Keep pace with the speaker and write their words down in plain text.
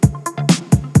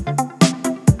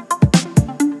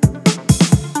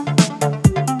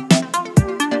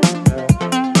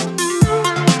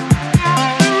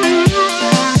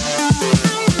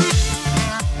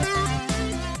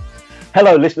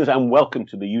Hello, listeners, and welcome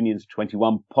to the Unions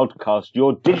 21 podcast,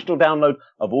 your digital download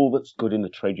of all that's good in the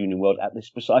trade union world at this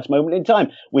precise moment in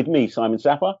time, with me, Simon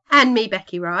Sapper. And me,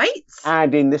 Becky Wright.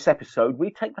 And in this episode,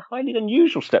 we take the highly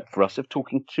unusual step for us of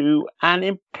talking to an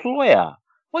employer.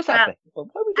 What's that, Becky? Why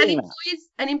are we doing that?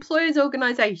 An employer's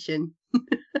organisation.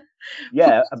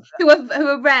 Yeah. who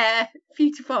are rare,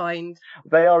 few to find.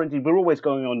 They are indeed. We're always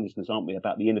going on, listeners, aren't we,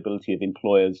 about the inability of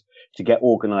employers to get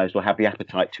organised or have the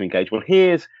appetite to engage. Well,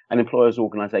 here's an employer's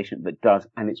organisation that does,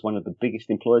 and it's one of the biggest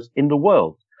employers in the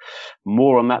world.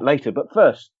 More on that later. But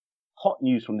first, hot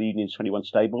news from the Unions 21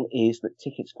 stable is that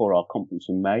tickets for our conference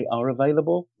in May are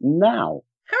available now.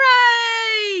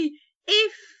 Hooray!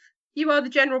 If you are the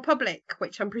general public,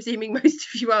 which I'm presuming most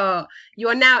of you are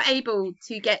now able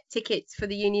to get tickets for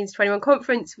the Unions 21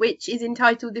 conference, which is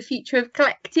entitled The Future of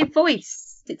Collective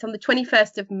Voice. It's on the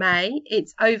 21st of May.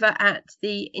 It's over at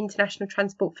the International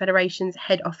Transport Federation's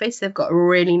head office. They've got a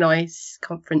really nice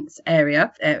conference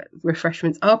area.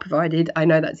 Refreshments are provided. I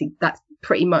know that's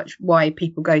pretty much why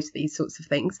people go to these sorts of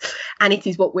things, and it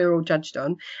is what we're all judged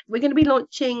on. We're going to be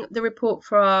launching the report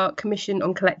for our Commission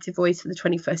on Collective Voice for the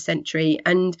 21st century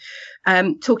and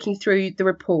talking through the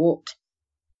report.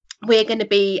 We're going to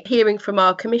be hearing from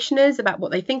our commissioners about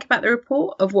what they think about the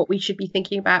report, of what we should be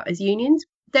thinking about as unions.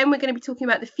 Then we're going to be talking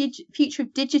about the future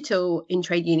of digital in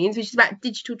trade unions, which is about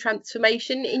digital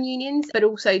transformation in unions, but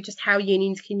also just how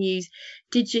unions can use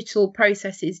digital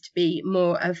processes to be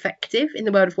more effective in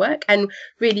the world of work. And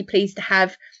really pleased to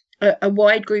have a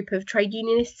wide group of trade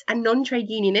unionists and non-trade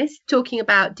unionists talking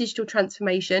about digital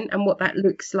transformation and what that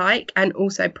looks like, and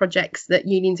also projects that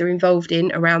unions are involved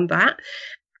in around that.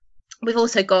 We've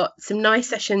also got some nice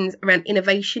sessions around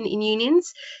innovation in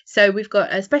unions. So we've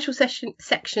got a special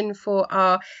section for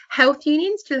our health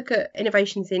unions to look at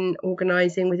innovations in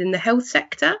organising within the health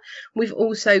sector. We've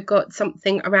also got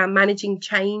something around managing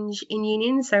change in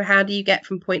unions. So how do you get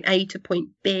from point A to point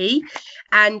B?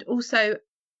 And also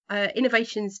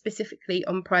innovations specifically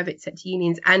on private sector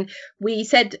unions. And we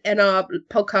said in our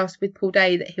podcast with Paul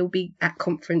Day that he'll be at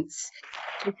conference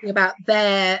talking about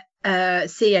their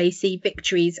CAC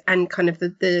victories and kind of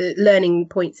the learning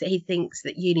points that he thinks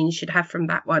that unions should have from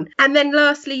that one. And then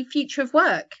lastly, future of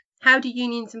work. How do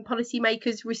unions and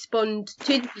policymakers respond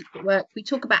to the future of work? We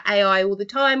talk about AI all the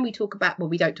time. We don't talk about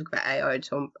AI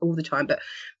all the time, but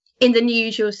in the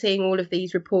news, you're seeing all of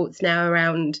these reports now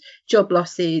around job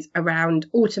losses, around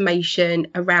automation,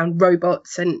 around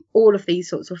robots, and all of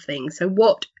these sorts of things. So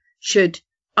what should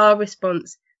our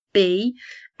response be,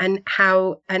 and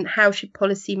how should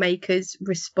policymakers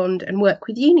respond and work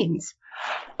with unions?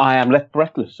 I am left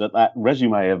breathless at that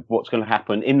resume of what's going to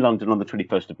happen in London on the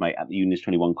 21st of May at the Unions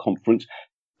 21 conference.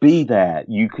 Be there.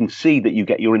 You can see that you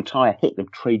get your entire hit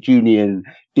of trade union,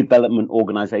 development,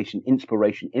 organisation,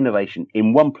 inspiration, innovation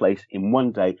in one place, in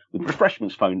one day, with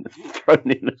refreshments thrown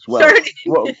in as well.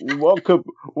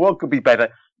 What could be better?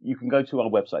 You can go to our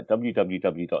website,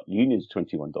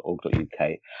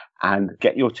 www.unions21.org.uk, and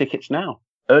get your tickets now.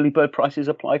 Early bird prices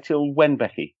apply till when,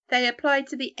 Becky? They apply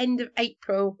to the end of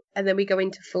April, and then we go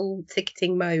into full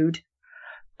ticketing mode.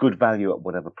 Good value at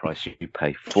whatever price you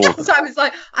pay for them. So I was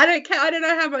like, I don't care. I don't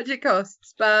know how much it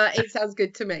costs, but it sounds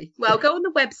good to me. Well, go on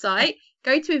the website,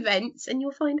 go to events, and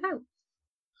you'll find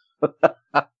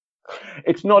out.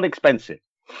 It's not expensive.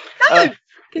 No,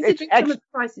 considering some of the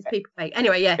prices people pay.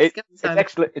 Anyway, yes. It's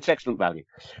excellent value.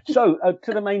 So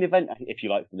to the main event, if you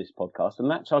like, for this podcast,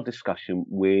 and that's our discussion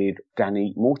with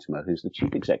Danny Mortimer, who's the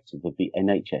Chief Executive of the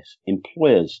NHS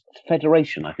Employers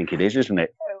Federation, I think it is, isn't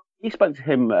it? He spoke to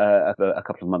him a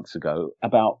couple of months ago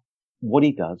about what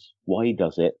he does, why he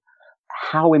does it,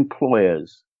 how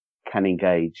employers can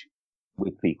engage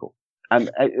with people.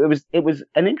 And it was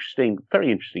an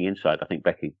very interesting insight, I think,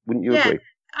 Becky. Wouldn't you agree?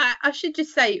 I should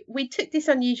just say we took this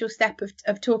unusual step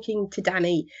of talking to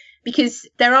Danny because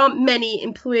there aren't many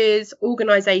employers,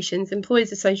 organisations,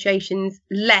 employers associations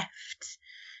left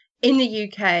in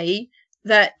the UK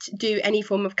that do any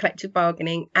form of collective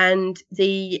bargaining, and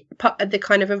the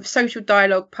kind of a social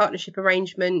dialogue, partnership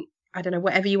arrangement, I don't know,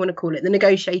 whatever you want to call it, the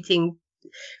negotiating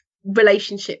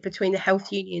relationship between the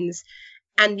health unions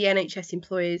and the NHS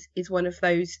employers is one of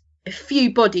those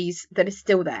few bodies that is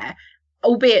still there,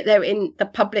 albeit they're in the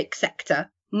public sector,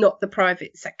 not the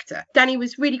private sector. Danny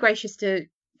was really gracious to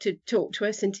talk to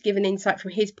us and to give an insight from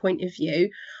his point of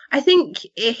view. I think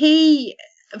he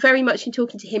very much, in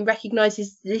talking to him,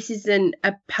 recognises this isn't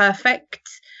a perfect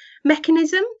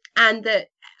mechanism, and that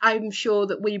I'm sure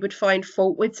that we would find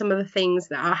fault with some of the things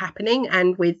that are happening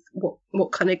and with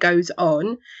what kind of goes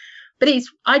on. But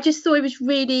I just thought it was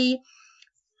really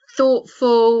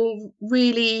thoughtful,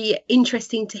 really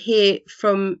interesting to hear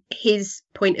from his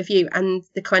point of view and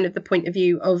the kind of the point of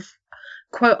view of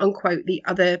quote unquote the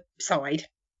other side.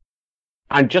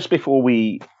 And just before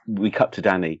we cut to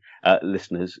Danny,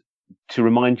 listeners, to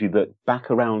remind you that back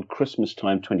around Christmas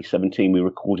time 2017, we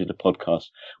recorded a podcast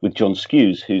with John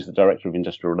Skews, who's the Director of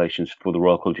Industrial Relations for the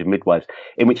Royal College of Midwives,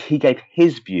 in which he gave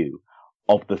his view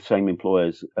of the same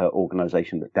employers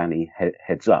organisation that Danny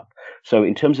heads up. So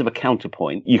in terms of a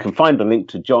counterpoint, you can find the link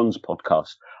to John's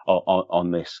podcast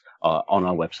on this on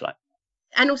our website.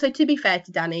 And also, to be fair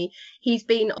to Danny, he's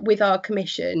been with our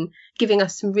commission giving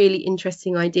us some really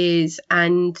interesting ideas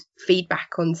and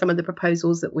feedback on some of the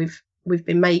proposals that we've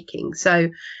been making. So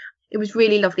it was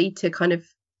really lovely to kind of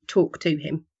talk to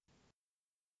him.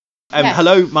 Yes.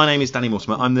 Hello, my name is Danny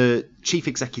Mortimer. I'm the Chief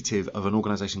Executive of an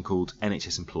organisation called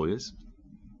NHS Employers.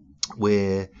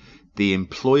 We're the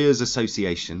Employers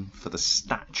Association for the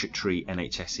statutory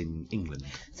NHS in England.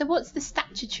 So what's the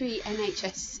statutory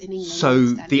NHS in England? So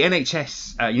the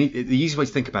NHS, the easiest way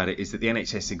to think about it is that the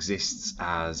NHS exists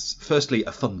as, firstly,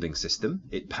 a funding system.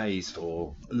 It pays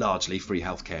for largely free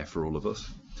healthcare for all of us.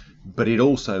 But it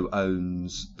also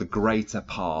owns the greater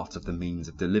part of the means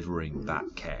of delivering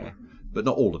that care, but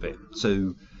not all of it.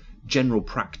 So general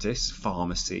practice,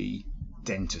 pharmacy,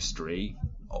 dentistry,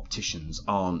 opticians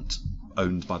aren't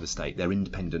owned by the state. They're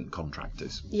independent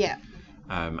contractors. Yeah.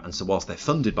 And so whilst they're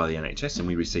funded by the NHS and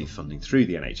we receive funding through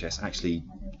the NHS, actually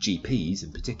GPs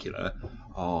in particular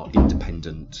are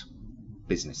independent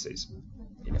businesses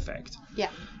in effect. Yeah.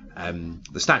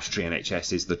 The statutory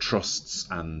NHS is the trusts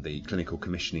and the clinical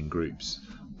commissioning groups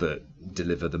that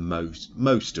deliver the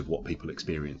most of what people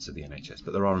experience of the NHS.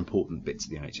 But there are important bits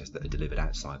of the NHS that are delivered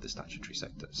outside the statutory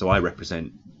sector. So I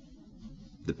represent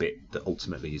the bit that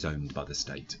ultimately is owned by the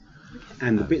state.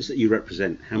 And the bits that you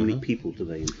represent, how many people do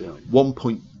they employ?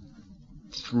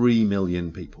 1.3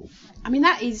 million people. I mean,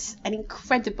 that is an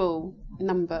incredible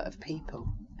number of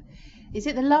people. Is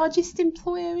it the largest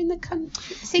employer in the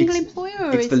country?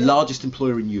 Employer? Or it's the largest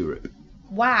employer in Europe.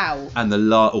 Wow. And the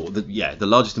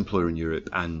largest employer in Europe,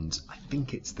 and I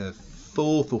think it's the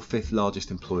fourth or fifth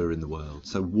largest employer in the world.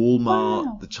 So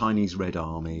Walmart, the Chinese Red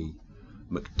Army,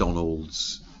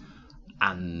 McDonald's,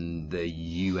 and the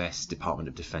US Department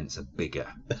of Defense are bigger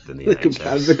than the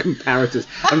NHS. The comparators.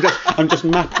 I'm just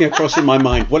mapping across in my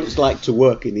mind what it's like to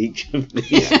work in each of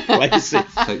these places.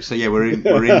 So yeah, we're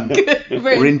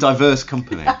in diverse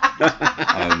company.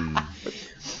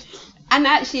 And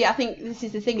actually, I think this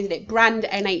is the thing, isn't it? Brand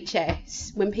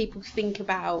NHS. When people think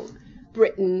about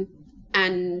Britain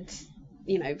and,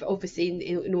 you know, obviously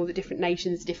in all the different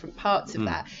nations, different parts of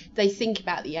that, they think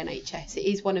about the NHS. It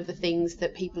is one of the things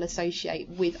that people associate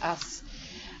with us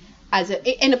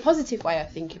in a positive way, I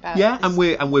think about. Yeah, and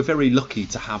we're very lucky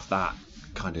to have that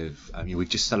kind of. I mean, we've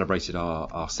just celebrated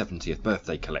our 70th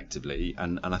birthday collectively,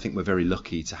 and I think we're very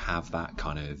lucky to have that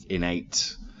kind of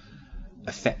innate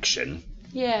affection.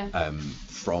 Yeah.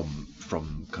 From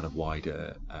kind of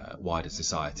wider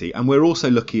society, and we're also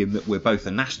lucky in that we're both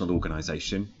a national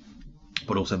organisation,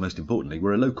 but also most importantly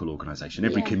we're a local organisation.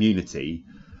 Every community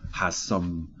has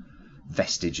some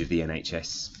vestige of the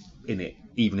NHS in it,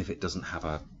 even if it doesn't have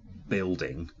a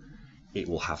building. It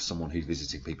will have someone who's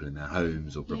visiting people in their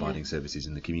homes or providing services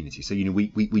in the community. So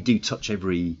we do touch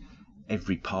every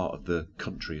part of the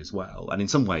country as well, and in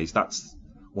some ways that's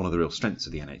one of the real strengths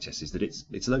of the NHS is that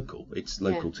it's local. It's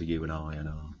local to you and I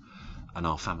and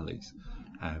our families.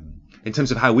 In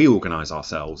terms of how we organise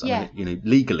ourselves, I mean,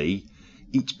 legally,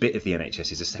 each bit of the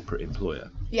NHS is a separate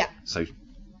employer. Yeah. So,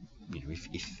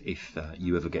 if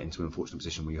you ever get into an unfortunate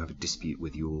position where you have a dispute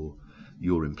with your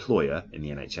employer in the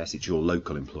NHS, it's your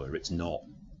local employer. It's not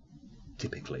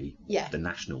typically the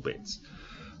national bits,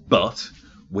 but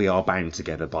we are bound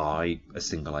together by a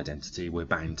single identity. We're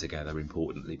bound together,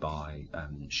 importantly, by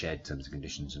shared terms and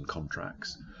conditions and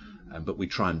contracts. But we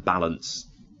try and balance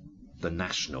the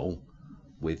national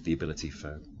with the ability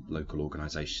for local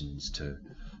organisations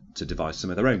to devise some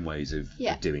of their own ways of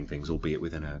doing things, albeit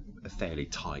within a fairly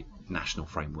tight national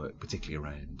framework, particularly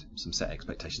around some set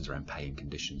expectations around pay and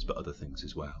conditions, but other things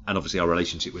as well. And obviously our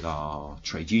relationship with our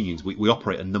trade unions, we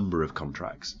operate a number of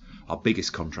contracts. Our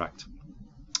biggest contract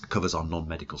covers our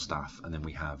non-medical staff, and then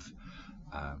we have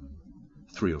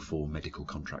 3 or 4 medical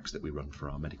contracts that we run for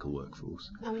our medical workforce.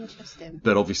 Oh, interesting.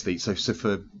 But obviously, so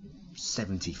for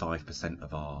 75%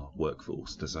 of our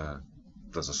workforce, there's a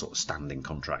sort of standing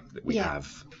contract that we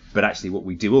have. But actually, what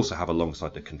we do also have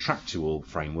alongside the contractual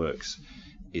frameworks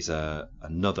is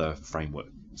another framework,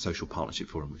 social partnership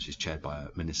forum, which is chaired by a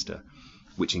minister,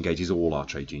 which engages all our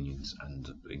trade unions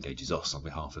and engages us on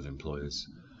behalf of employers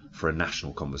for a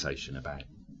national conversation about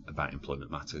about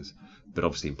employment matters. But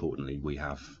obviously, importantly, we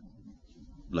have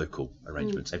local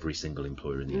arrangements. Every single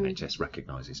employer in the NHS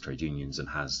recognises trade unions and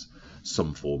has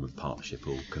some form of partnership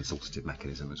or consultative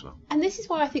mechanism as well. And this is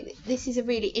why I think this is a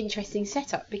really interesting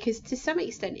setup, because to some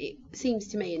extent it seems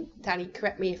to me, and Danny,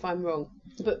 correct me if I'm wrong,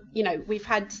 but we've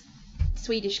had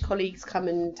Swedish colleagues come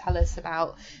and tell us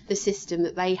about the system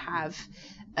that they have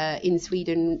in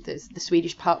Sweden, the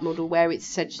Swedish part model, where it's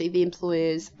essentially the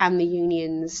employers and the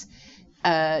unions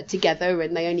together,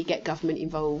 and they only get government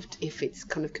involved if it's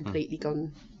kind of completely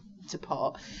gone to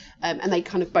pot, and they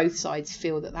kind of both sides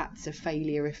feel that that's a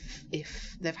failure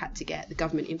if they've had to get the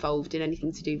government involved in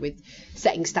anything to do with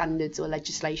setting standards or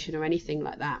legislation or anything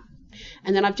like that.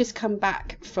 And then I've just come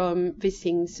back from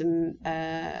visiting some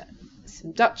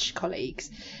Dutch colleagues,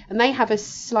 and they have a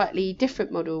slightly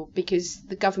different model because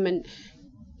the government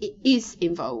is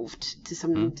involved to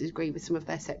some degree with some of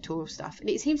their sectoral stuff, and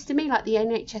it seems to me like the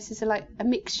NHS is like a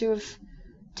mixture of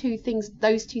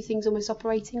those two things almost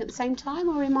operating at the same time,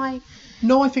 or am I?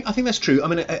 No, I think that's true. I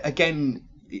mean, again,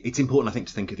 it's important, I think,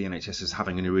 to think of the NHS as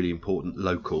having a really important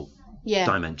local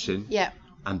dimension. Yeah.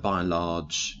 And by and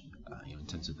large, in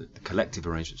terms of the collective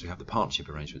arrangements we have, the partnership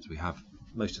arrangements we have,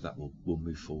 most of that will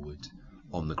move forward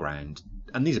on the ground.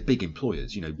 And these are big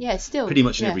employers, still pretty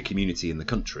much in every community in the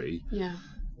country. Yeah.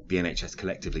 The NHS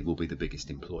collectively will be the biggest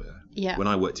employer. Yeah. When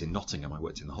I worked in Nottingham, I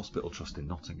worked in the Hospital Trust in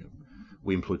Nottingham.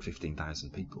 We employed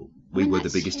 15,000 people. We were the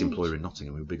biggest huge employer in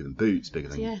Nottingham. We were bigger than Boots, bigger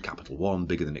than Capital One,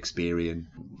 bigger than Experian,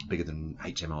 bigger than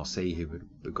HMRC,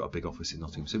 who've got a big office in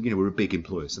Nottingham. So we're a big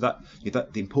employer. So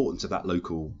that the importance of that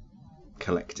local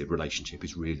collective relationship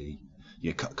is really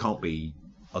can't be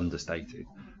understated.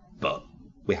 But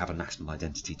we have a national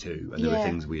identity too, and there are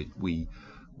things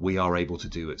we are able to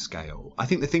do at scale. I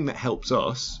think the thing that helps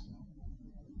us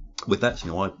with that,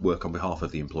 I work on behalf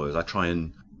of the employers. I try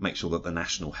and make sure that the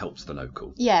national helps the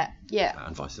local. Yeah.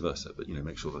 And vice versa. But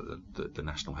make sure that the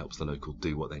national helps the local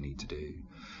do what they need to do.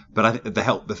 But I think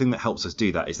the thing that helps us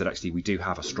do that is that actually we do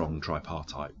have a strong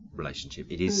tripartite relationship.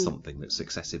 It is something that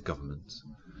successive governments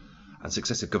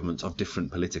of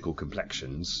different political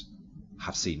complexions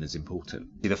have seen as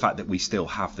important. The fact that we still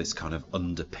have this kind of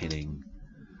underpinning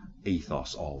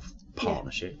ethos of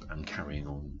partnership and carrying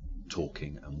on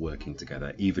talking and working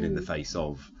together, even in the face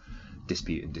of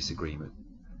dispute and disagreement,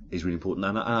 is really important.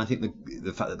 And I think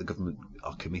the fact that the government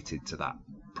are committed to that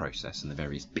process, and the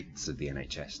various bits of the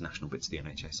NHS, national bits of the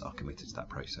NHS, are committed to that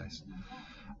process,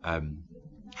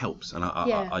 helps. And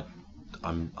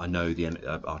I know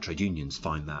our trade unions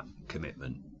find that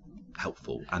commitment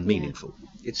helpful and meaningful.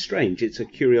 It's strange. It's a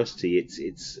curiosity.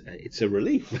 It's a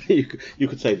relief. You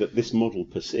could say that this model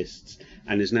persists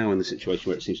and is now in the situation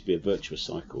where it seems to be a virtuous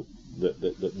cycle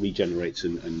that regenerates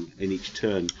and in each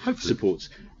turn supports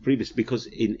previous. Because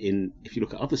in if you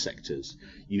look at other sectors,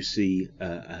 you see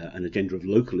an agenda of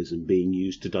localism being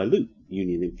used to dilute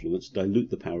union influence, dilute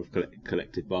the power of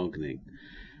collective bargaining,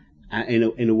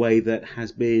 in a way that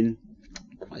has been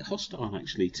quite hostile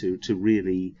actually to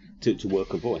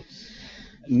worker voice.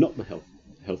 Not the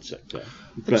health sector,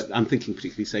 but I'm thinking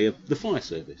particularly, say, of the fire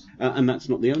service, and that's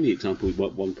not the only example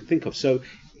one can think of. So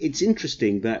it's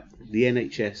interesting that the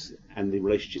NHS and the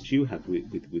relationships you have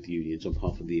with unions on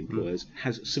behalf of the employers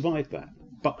has survived that.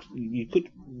 But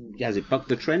has it bucked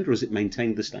the trend, or has it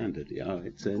maintained the standard?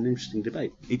 It's an interesting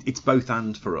debate. It's both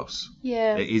and for us.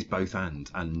 Yeah, it is both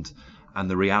and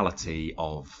the reality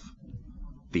of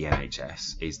the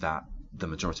NHS is that the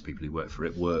majority of people who work for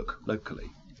it work locally.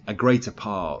 A greater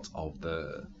part of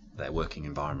their working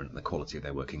environment and the quality of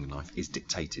their working life is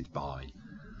dictated by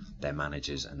their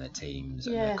managers and their teams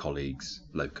and their colleagues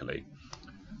locally.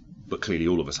 But clearly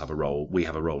all of us have a role. We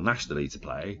have a role nationally to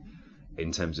play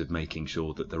in terms of making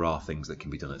sure that there are things that can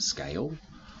be done at scale,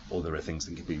 or there are things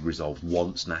that can be resolved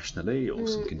once nationally, or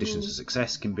some conditions for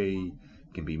success can be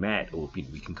met, or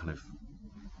we can kind of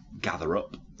gather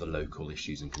up the local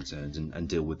issues and concerns and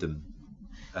deal with them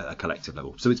at a collective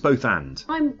level. So it's both and.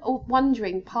 I'm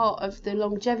wondering, part of the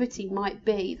longevity might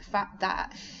be the fact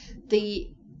that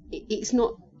it's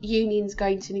not unions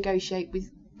going to negotiate with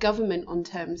government on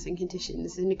terms and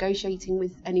conditions, they're negotiating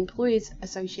with an employers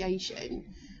association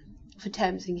for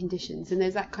terms and conditions, and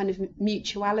there's that kind of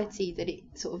mutuality that it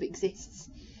sort of exists.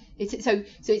 So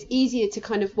it's easier to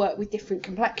kind of work with different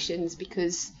complexions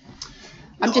because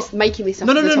I'm just making this up.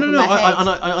 No.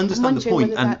 I understand the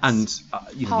point, and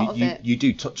you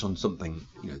do touch on something.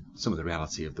 Some of the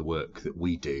reality of the work that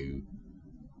we do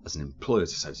as an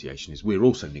employers' association is we're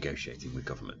also negotiating with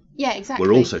government. Yeah, exactly.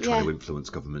 We're also trying to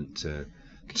influence government to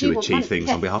achieve things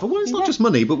on behalf of. Well, it's not just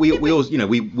money, but we also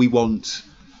we want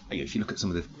if you look at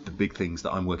some of the big things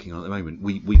that I'm working on at the moment,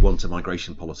 we want a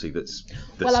migration policy that's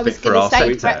fit for our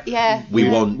sector. We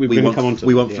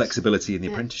want flexibility in the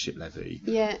apprenticeship levy.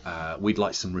 We'd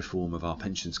like some reform of our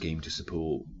pension scheme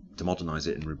to modernise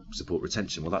it and support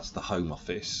retention. Well, that's the Home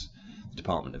Office, the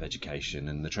Department of Education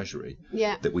and the Treasury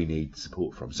that we need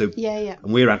support from. So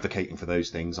and we're advocating for those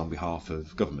things on behalf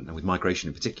of government. And with migration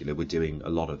in particular, we're doing a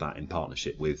lot of that in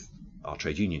partnership with our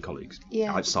trade union colleagues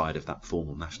outside of that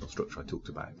formal national structure I talked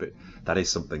about. But that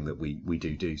is something that we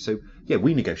do. So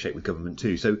we negotiate with government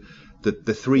too. So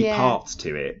the three parts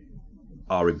to it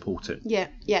are important.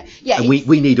 And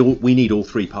we need all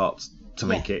three parts to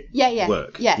make it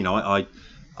work. You know,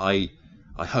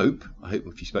 I hope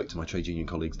if you spoke to my trade union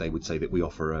colleagues, they would say that we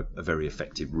offer a very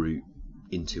effective route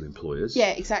into employers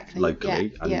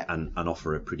locally and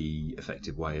offer a pretty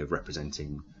effective way of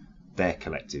representing their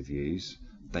collective views.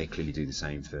 They clearly do the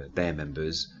same for their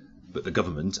members, but the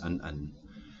government and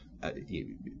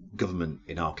government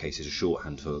in our case is a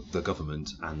shorthand for the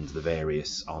government and the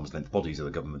various arm's length bodies of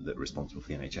the government that are responsible for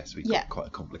the NHS. We've got quite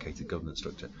a complicated governance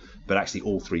structure, but actually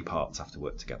all three parts have to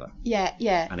work together.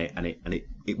 And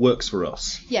it works for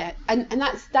us. And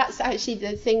that's actually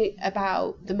the thing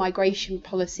about the migration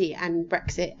policy and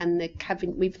Brexit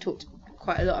and we've talked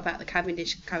quite a lot about the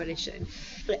Cavendish Coalition.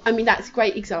 I mean, that's a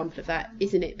great example of that,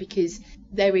 isn't it? Because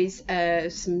there is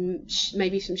some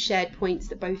shared points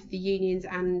that both the unions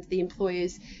and the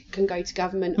employers can go to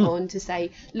government on to say,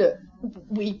 look,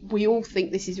 we all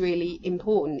think this is really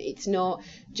important. It's not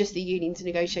just the unions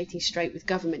negotiating straight with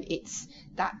government. It's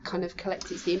that kind of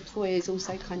collective. It's the employers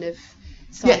also kind of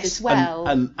side as well.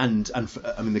 And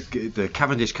I mean, the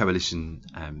Cavendish Coalition,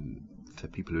 for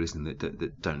people who listen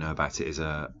that don't know about it, is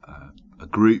a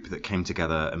group that came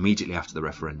together immediately after the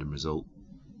referendum result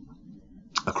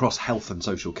across health and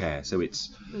social care. So it's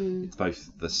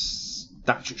both the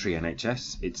statutory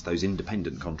NHS, it's those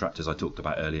independent contractors I talked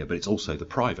about earlier, but it's also the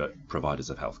private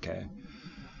providers of healthcare.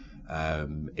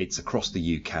 It's across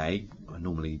the UK. I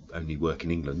normally only work in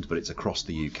England, but it's across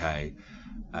the UK.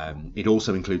 It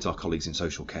also includes our colleagues in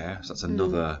social care. So that's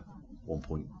another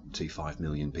 1.25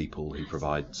 million people who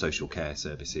provide social care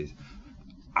services.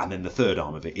 And then the third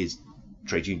arm of it is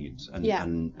trade unions.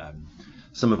 And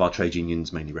some of our trade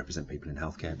unions mainly represent people in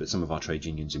healthcare, but some of our trade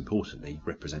unions, importantly,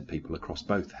 represent people across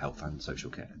both health and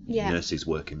social care. Nurses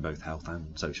work in both health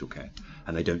and social care,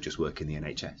 and they don't just work in the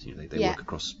NHS. You know, they work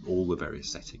across all the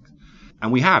various settings.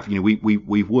 And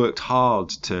we've worked hard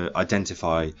to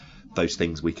identify those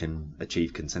things we can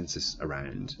achieve consensus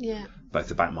around,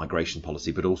 both about migration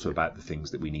policy, but also about the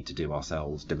things that we need to do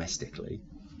ourselves domestically.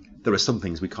 There are some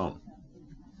things we can't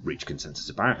reach consensus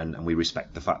about, and we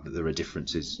respect the fact that there are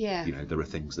differences. You know, there are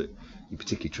things that,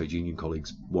 particularly trade union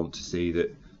colleagues, want to see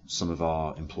that some of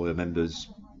our employer members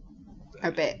are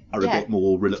a bit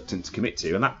more reluctant to commit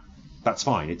to, and that's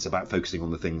fine. It's about focusing on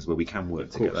the things where we can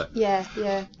work together.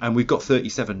 And we've got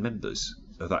 37 members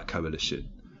of that coalition.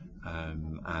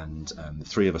 And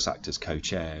three of us act as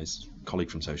co-chairs, a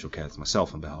colleague from social care,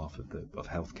 myself on behalf of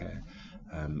healthcare,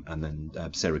 and then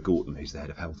Sarah Gorton, who's the head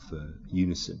of health for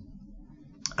Unison.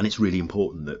 And it's really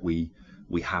important that we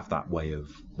have that way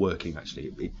of working.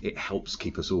 Actually, it helps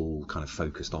keep us all kind of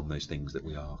focused on those things that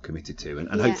we are committed to, and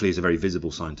hopefully is a very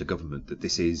visible sign to government that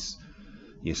this is,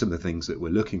 you know, some of the things that we're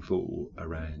looking for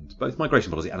around both migration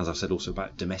policy and, as I've said, also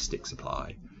about domestic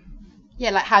supply.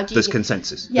 Like how do you... There's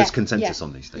consensus. There's consensus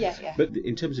on these things. But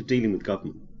in terms of dealing with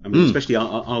government, I mean, especially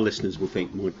our listeners will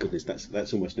think, my goodness,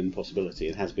 that's almost an impossibility.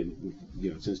 It has been,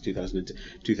 you know, since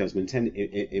 2010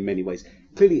 in many ways.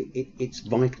 Clearly, it's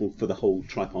vital for the whole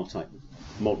tripartite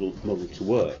model to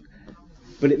work,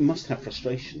 but it must have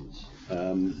frustrations.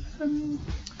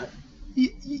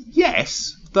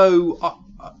 Yes, though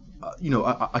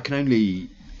I can only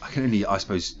I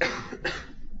suppose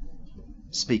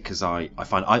speak as I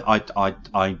find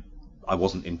I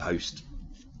wasn't in post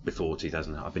before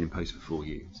 2000. I've been in post for 4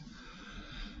 years.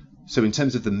 So in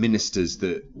terms of the ministers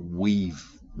that we've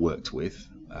worked with,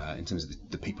 in terms of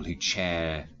the people who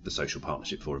chair the Social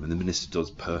Partnership Forum, and the minister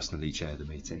does personally chair the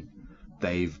meeting,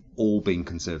 they've all been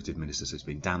Conservative ministers. So it's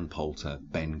been Dan Poulter,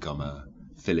 Ben Gummer,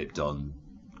 Philip Dunn,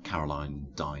 Caroline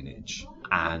Dinenage,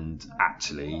 and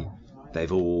actually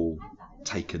they've all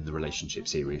taken the relationship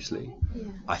seriously.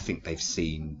 I think they've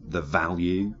seen the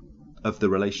value of the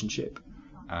relationship.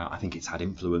 I think it's had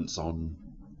influence on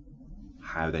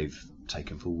how they've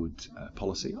taken forward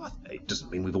policy. It doesn't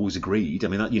mean we've always agreed. I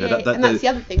mean, that's the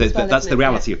other thing. That's the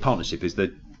reality of partnership, is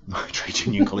that my trade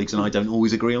union colleagues and I don't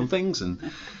always agree on things, and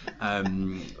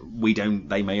we don't.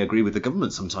 They may agree with the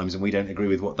government sometimes, and we don't agree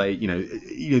with what they.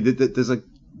 There's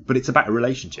but it's about a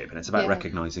relationship, and it's about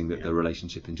recognising that the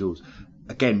relationship endures.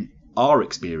 Again, our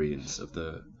experience of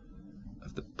the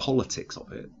politics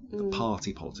of it, the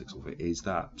party politics of it, is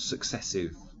that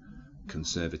successive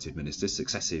Conservative ministers,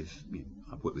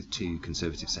 I've worked with 2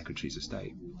 Conservative Secretaries of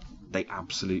State, they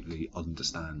absolutely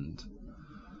understand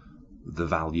the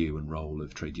value and role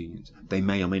of trade unions. They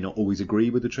may or may not always agree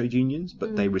with the trade unions,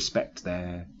 but they respect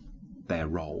their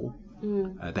role.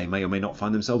 They may or may not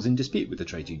find themselves in dispute with the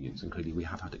trade unions, and clearly we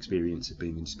have had experience of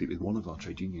being in dispute with one of our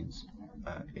trade unions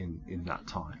in that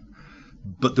time.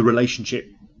 But the relationship,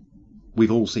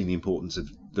 we've all seen the importance of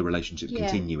the relationship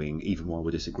continuing even while we're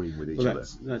disagreeing with each other.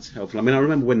 That's helpful. I mean, I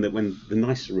remember when the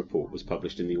NICER report was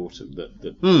published in the autumn that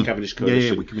the Cavendish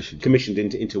Coalition we commissioned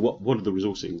into what are the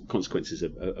resourcing consequences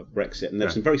of Brexit, and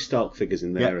there's some very stark figures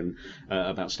in there and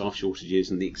about staff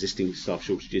shortages and the existing staff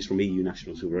shortages from EU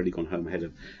nationals who have already gone home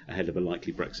ahead of a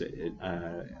likely Brexit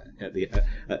at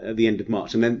the end of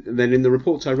March. And then in the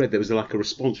reports I read, there was like a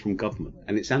response from government,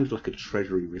 and it sounded like a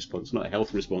Treasury response, not a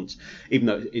health response, even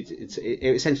though it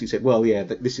essentially said, well,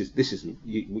 this isn't.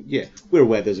 We're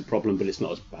aware there's a problem, but it's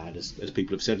not as bad as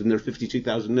people have said, and there are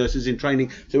 52,000 nurses in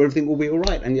training, so everything will be all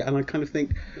right. And I kind of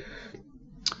think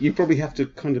you probably have to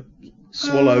kind of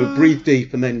swallow, breathe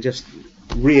deep, and then just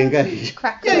re-engage.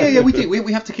 Yeah. We do.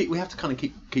 We have to kind of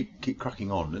keep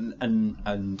cracking on,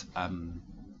 and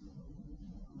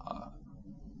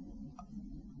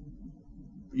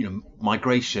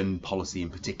migration policy in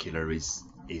particular is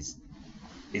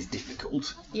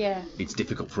difficult. Yeah. It's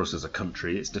difficult for us as a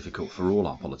country. It's difficult for all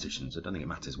our politicians. I don't think it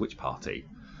matters which party.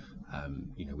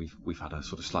 We've had a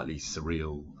sort of slightly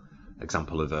surreal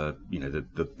example of the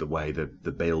way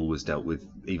the bill was dealt with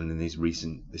even in this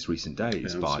recent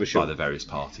days by the various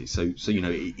parties. So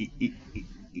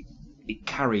it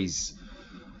carries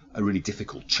a really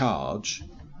difficult charge.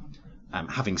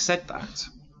 Having said that,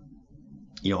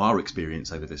 our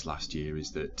experience over this last year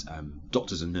is that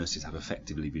doctors and nurses have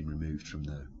effectively been removed from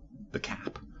the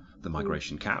cap, the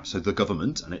migration cap. So the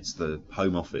government, and it's the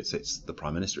Home Office, it's the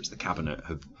Prime Minister, it's the Cabinet,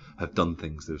 have done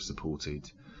things that have supported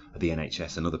the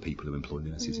NHS and other people who employ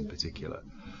nurses in particular.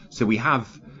 So we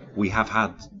have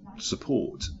had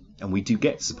support, and we do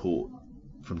get support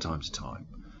from time to time.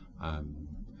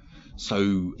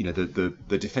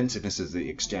 The defensiveness of the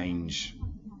exchange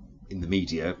in the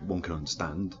media, one can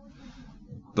understand.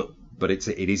 But it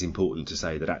is important to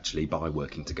say that actually by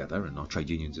working together, and our trade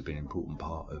unions have been an important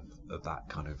part of that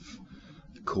kind of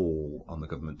call on the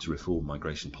government to reform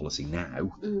migration policy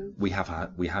now, we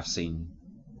have seen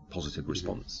positive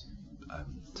response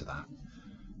to that.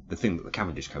 The thing that the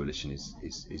Cavendish Coalition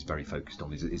is very focused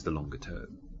on is the longer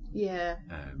term. Yeah.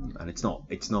 And it's not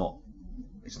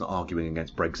arguing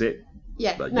against Brexit.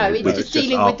 Yeah, it's just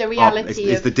dealing with the reality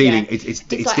it's dealing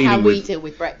like how we deal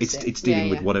with Brexit. It's dealing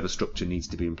with whatever structure needs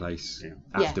to be in place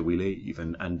after we leave,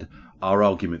 and our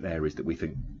argument there is that we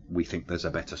think there's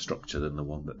a better structure than the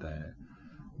one that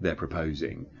they're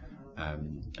proposing,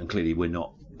 and clearly we're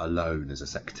not alone as a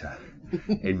sector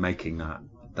in making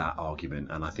that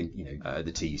argument. And I think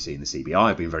the TUC and the CBI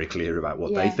have been very clear about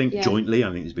what they think jointly.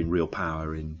 I think there's been real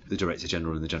power in the Director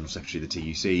General and the General Secretary of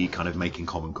the TUC kind of making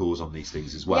common cause on these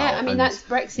things as well. Yeah, I mean that's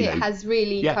Brexit has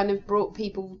really kind of brought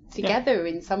people together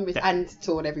in some and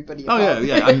torn everybody apart.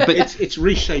 But it's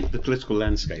reshaped the political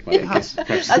landscape. I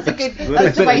think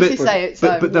that's the way to say it.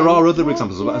 But there are other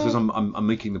examples. I'm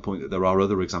making the point that there are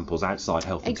other examples outside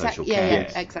health and social care,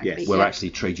 where actually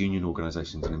trade union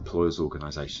organisations and employers'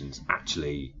 organisations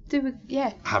actually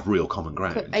have real common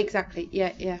ground. Exactly.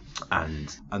 Yeah.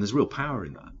 And there's real power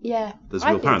in that. Yeah. There's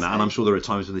real power in that, and I'm sure there are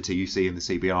times when the TUC and the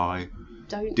CBI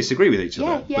don't disagree with each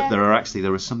other. Yeah. But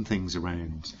there are some things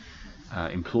around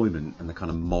employment and the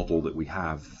kind of model that we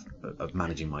have of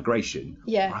managing migration.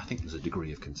 Where I think there's a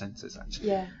degree of consensus actually.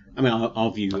 Yeah. I mean,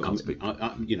 our view,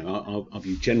 our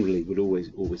view generally would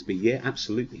always be,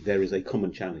 absolutely. There is a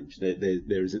common challenge.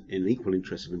 There is an equal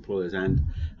interest of employers and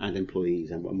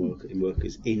employees and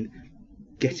workers in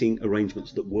getting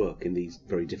arrangements that work in these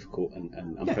very difficult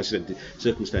and unprecedented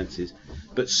circumstances.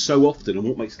 But so often, and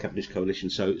what makes the Cavendish Coalition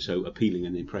so appealing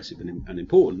and impressive and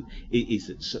important is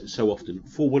that so often,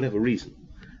 for whatever reason,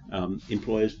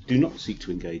 employers do not seek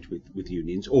to engage with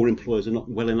unions, or employers are not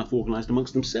well enough organised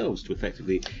amongst themselves to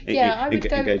effectively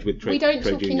engage with trade unions. We don't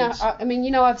talk enough. I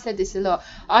mean, I've said this a lot.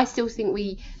 I still think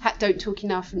we don't talk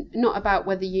enough, not about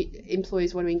whether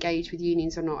employers want to engage with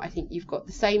unions or not. I think you've got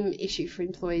the same issue for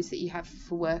employers that you have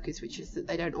for workers, which is that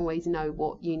they don't always know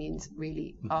what unions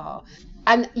really are.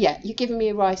 And you're giving me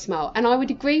a wry smile. And I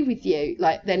would agree with you.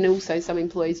 Then also some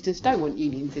employers just don't want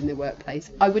unions in their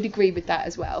workplace. I would agree with that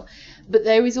as well. But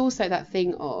there is also that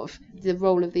thing of the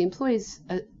role of the employers'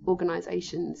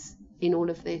 organisations in all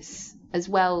of this as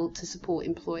well, to support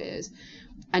employers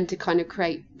and to kind of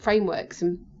create frameworks.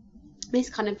 And this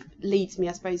kind of leads me,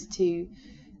 I suppose, to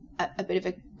a bit of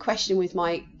a question with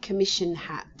my commission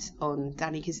hat on,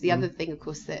 Danny, because the other thing, of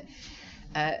course, that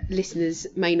listeners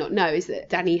may not know is that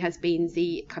Danny has been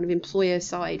the kind of employer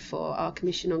side for our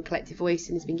Commission on Collective Voice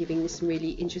and has been giving us some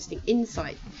really interesting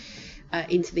insight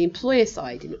into the employer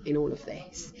side in all of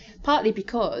this, partly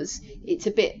because it's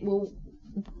a bit, well,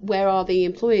 where are the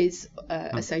employers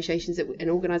associations and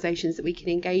organisations that we can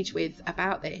engage with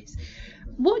about this?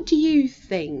 What do you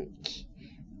think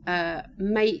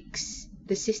makes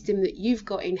the system that you've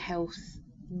got in health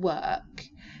work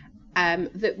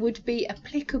that would be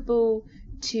applicable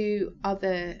to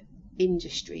other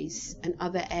industries and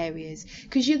other areas?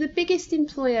 Because you're the biggest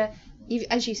employer,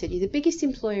 as you said, you're the biggest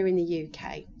employer in the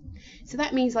UK. So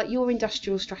that means like your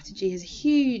industrial strategy has a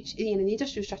huge, the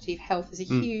industrial strategy of health has a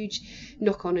huge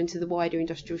knock-on into the wider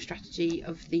industrial strategy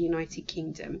of the United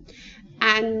Kingdom.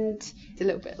 And it's a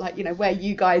little bit like, where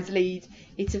you guys lead,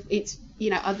 it's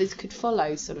others could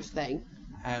follow sort of thing.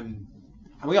 And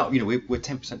we are, we're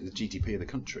 10% of the GDP of the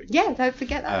country. Yeah, don't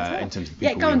forget that as well. In terms of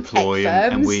people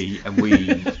we employ,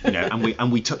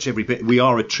 and we touch every bit. We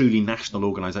are a truly national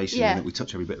organisation in that we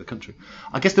touch every bit of the country.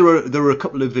 I guess there are a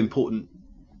couple of important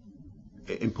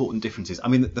differences. I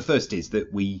mean, the first is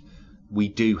that we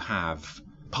do have,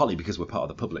 partly because we're part of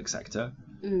the public sector,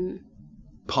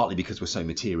 partly because we're so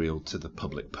material to the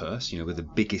public purse. We're the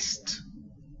biggest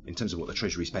in terms of what the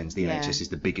Treasury spends. The NHS is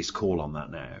the biggest call on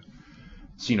that now.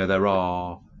 So, there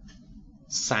are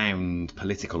sound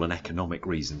political and economic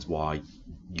reasons why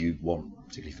you want,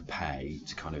 particularly for pay,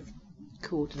 to kind of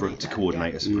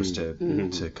coordinate us, for us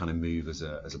to kind of move as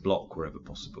a block wherever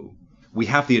possible. We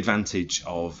have the advantage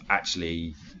of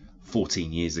actually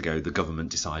 14 years ago, the government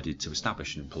decided to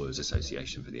establish an employers'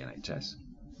 association for the NHS,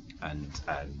 and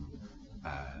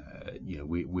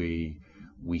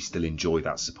we still enjoy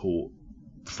that support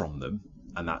from them,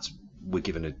 and we're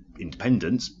given a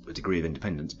degree of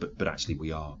independence, but actually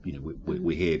we are,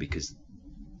 we're here because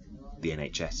the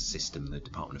NHS system, the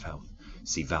Department of Health,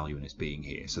 see value in us being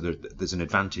here. So there's an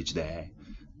advantage there,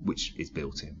 which is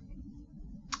built in,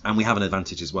 and we have an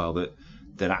advantage as well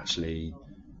that actually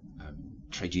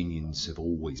trade unions have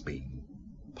always been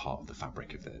part of the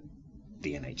fabric of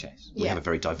the NHS. We have a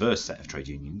very diverse set of trade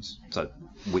unions, so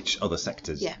which other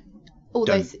sectors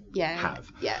don't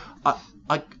have. Yeah.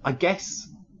 I guess.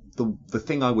 The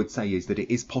thing I would say is that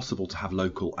it is possible to have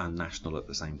local and national at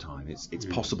the same time. It's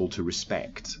possible to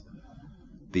respect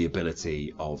the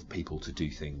ability of people to do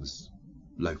things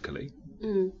locally,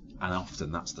 and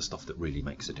often that's the stuff that really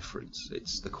makes a difference.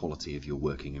 It's the quality of your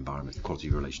working environment, the quality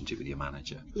of your relationship with your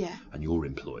manager and your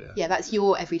employer. Yeah, that's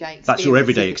your everyday experience. That's your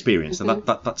everyday experience, and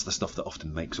that's the stuff that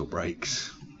often makes or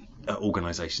breaks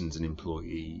organisations and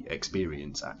employee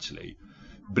experience, actually.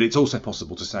 But it's also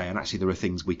possible to say, and actually there are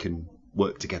things we can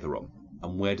work together on,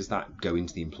 and where does that go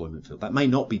into the employment field? That may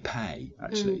not be pay,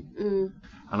 actually. And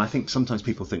I think sometimes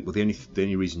people think, well, the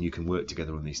only reason you can work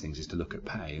together on these things is to look at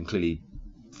pay, and clearly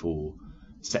for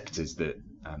sectors that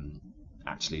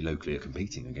actually locally are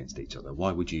competing against each other,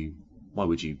 why would you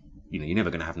you're never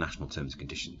going to have national terms and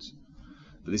conditions.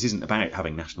 But this isn't about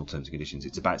having national terms and conditions,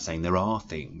 it's about saying there are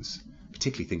things,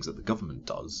 particularly things that the government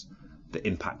does, that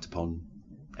impact upon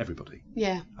everybody.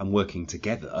 Yeah. And working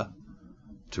together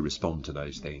to respond to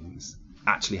those things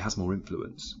actually has more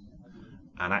influence.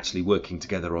 And actually working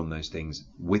together on those things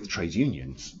with trade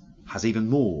unions has even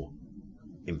more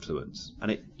influence.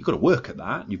 And you've got to work at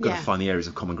that. You've got to find the areas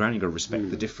of common ground. You've got to respect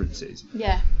the differences.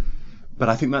 Yeah. But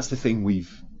I think that's the thing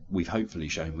we've hopefully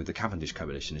shown with the Cavendish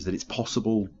Coalition, is that it's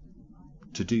possible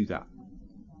to do that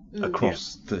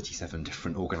across 37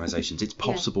 different organisations. It's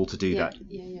possible to do that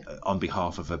on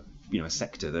behalf of a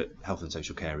sector that health and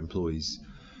social care employs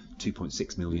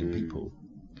 2.6 million people.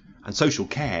 And social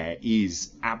care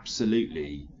is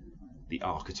absolutely the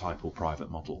archetypal private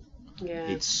model. Yeah.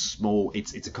 It's small.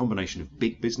 It's a combination of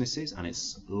big businesses and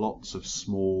it's lots of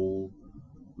small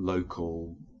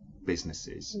local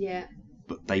businesses. Yeah.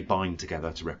 But they bind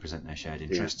together to represent their shared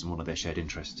interests, and one of their shared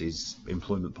interests is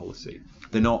employment policy.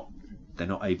 They're not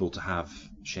able to have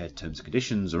shared terms and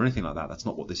conditions or anything like that. That's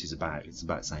not what this is about. It's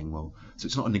about saying, well, so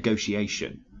it's not a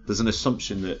negotiation. There's an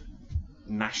assumption that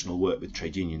national work with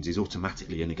trade unions is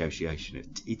automatically a negotiation.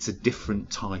 It's a different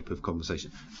type of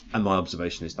conversation. And my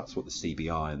observation is that's what the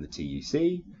CBI and the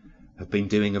TUC have been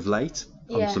doing of late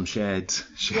on some shared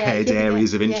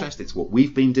areas of interest. It's what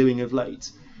we've been doing of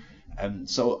late.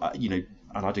 So,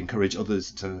 and I'd encourage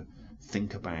others to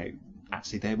think about,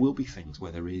 actually, there will be things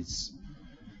where there is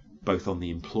both on the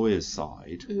employer's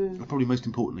side, and probably most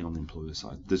importantly on the employer's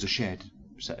side, there's a shared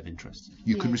set of interests.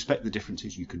 You can respect the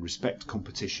differences, you can respect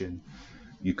competition,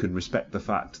 you can respect the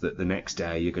fact that the next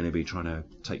day you're going to be trying to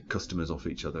take customers off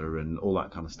each other and all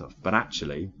that kind of stuff. But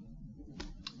actually,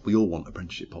 we all want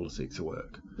apprenticeship policy to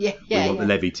work. We want the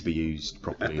levy to be used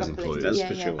properly as employers. That's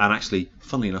for sure. And actually,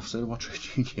 funnily enough, so do our trade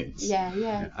unions.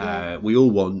 Yeah. We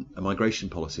all want a migration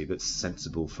policy that's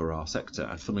sensible for our sector,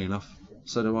 and funnily enough,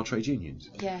 so do our trade unions.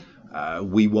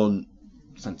 We want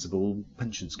sensible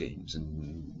pension schemes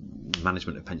and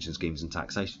management of pension schemes and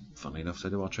taxation. Funnily enough, so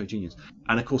do our trade unions.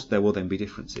 And of course, there will then be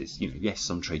differences. Yes,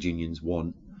 some trade unions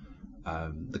want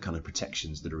the kind of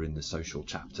protections that are in the social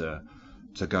chapter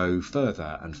to go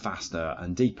further and faster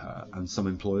and deeper, and some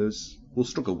employers will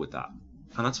struggle with that.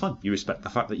 And that's fine. You respect the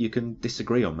fact that you can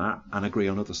disagree on that and agree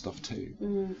on other stuff too.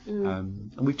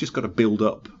 And we've just got to build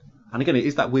up. And again, it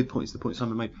is that weird point. It's the point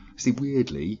Simon made. See,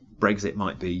 weirdly, Brexit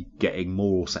might be getting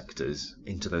more sectors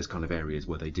into those kind of areas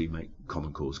where they do make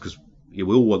common cause, because we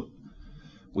all want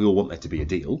there to be a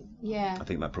deal. I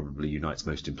think that probably unites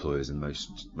most employers and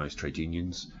most trade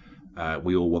unions.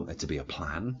 We all want there to be a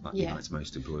plan that unites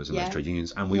most employers and most trade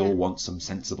unions, and we all want some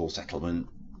sensible settlement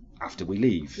after we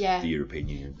leave the European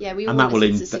Union. We all want a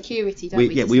sense of security, don't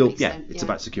we? It's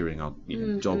about securing our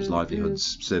jobs,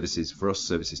 livelihoods, services for us,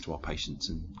 services to our patients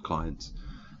and clients.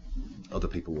 Other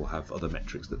people will have other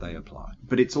metrics that they apply.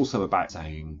 But it's also about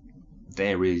saying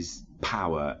there is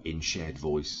power in shared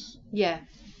voice.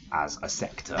 As a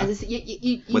sector,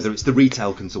 whether it's the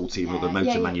retail consortium or the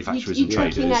motor manufacturers and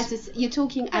traders. You're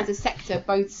talking as a sector,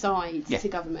 both sides to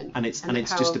government. And it's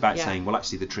just about saying, well,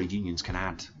 actually, the trade unions can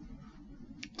add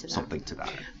something to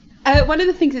that. One of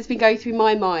the things that's been going through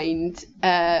my mind,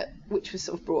 which was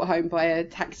sort of brought home by a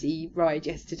taxi ride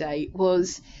yesterday,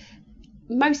 was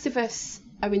most of us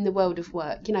are in the world of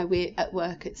work. We're at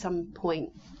work at some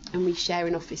point, and we share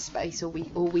an office space, or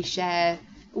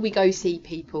we go see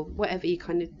people, whatever your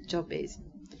kind of job is.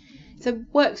 So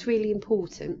work's really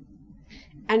important.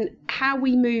 And how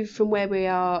we move from where we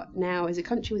are now as a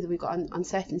country, whether we've got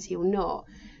uncertainty or not,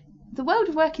 the world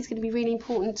of work is going to be really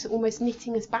important to almost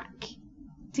knitting us back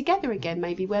together again,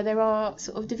 maybe, where there are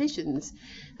sort of divisions.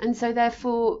 And so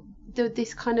therefore,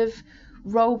 this kind of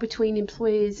role between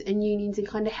employers and unions in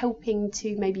kind of helping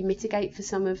to maybe mitigate for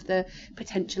some of the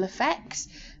potential effects,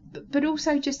 but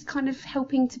also just kind of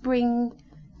helping to bring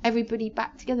everybody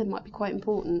back together might be quite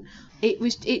important.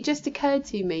 It just occurred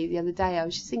to me the other day. I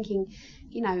was just thinking,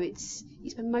 it's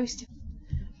most.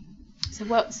 So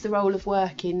what's the role of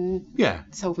work in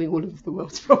solving all of the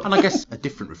world's problems? And I guess a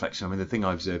different reflection. I mean, the thing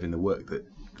I observe in the work that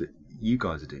you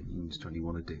guys are doing, Unions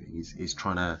 21 are doing, is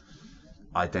trying to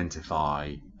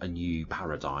identify a new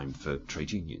paradigm for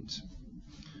trade unions.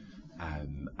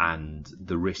 And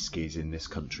the risk is in this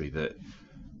country that.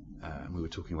 We were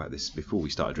talking about this before we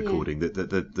started recording, that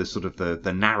the sort of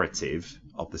the narrative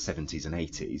of the 70s and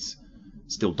 80s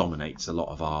still dominates a lot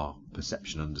of our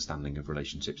perception and understanding of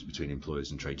relationships between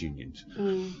employers and trade unions.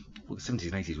 Well, the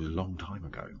 70s and 80s was a long time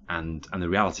ago, and the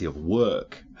reality of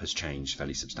work has changed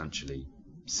fairly substantially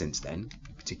since then,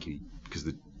 particularly because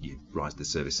of the rise of the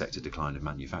service sector, decline of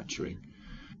manufacturing.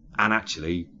 And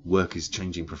actually, work is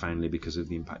changing profoundly because of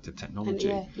the impact of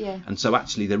technology. And so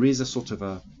actually there is a sort of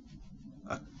a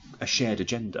shared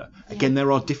agenda. Again,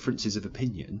 there are differences of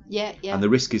opinion. And the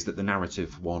risk is that the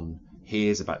narrative one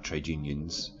hears about trade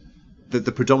unions, that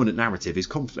the predominant narrative is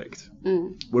conflict.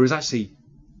 Whereas actually,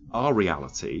 our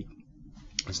reality,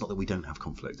 it's not that we don't have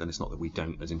conflict, and it's not that we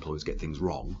don't, as employers, get things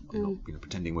wrong. I'm not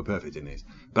pretending we're perfect in this.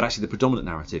 But actually, the predominant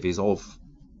narrative is of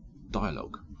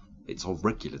dialogue. It's of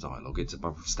regular dialogue. It's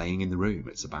about staying in the room.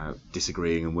 It's about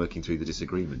disagreeing and working through the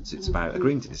disagreements. It's about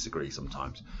agreeing to disagree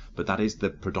sometimes. But that is the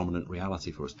predominant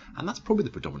reality for us. And that's probably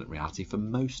the predominant reality for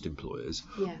most employers,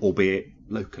 albeit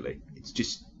locally. It's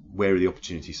just where are the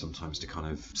opportunities sometimes to kind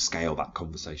of scale that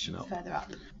conversation up. Further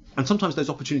up. And sometimes those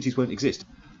opportunities won't exist.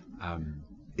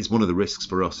 It's one of the risks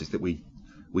for us is that we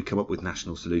come up with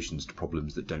national solutions to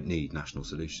problems that don't need national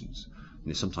solutions.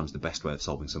 Sometimes the best way of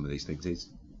solving some of these things is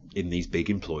in these big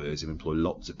employers who employ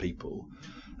lots of people,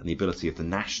 and the ability of the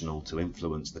national to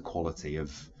influence the quality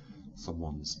of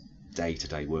someone's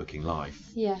day-to-day working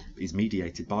life is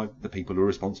mediated by the people who are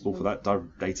responsible for that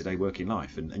day-to-day working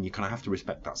life, and you kind of have to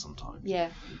respect that sometimes.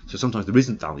 So sometimes there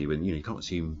isn't value in, you can't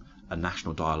assume a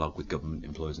national dialogue with government,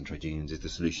 employers and trade unions is the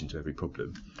solution to every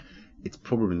problem. It's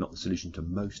probably not the solution to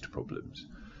most problems,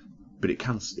 but it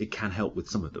can help with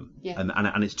some of them.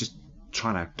 And it's just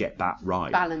trying to get that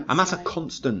right. Balance, and that's a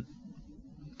constant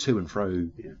to and fro.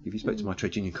 If you spoke to my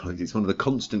trade union colleagues, it's one of the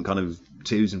constant kind of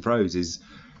to's and fro's is,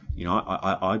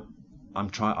 I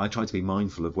try to be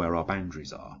mindful of where our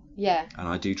boundaries are. Yeah. And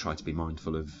I do try to be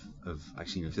mindful of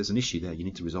actually, if there's an issue there, you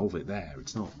need to resolve it there.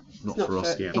 It's not for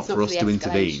us to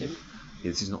intervene.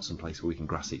 This is not some place where we can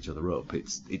grass each other up.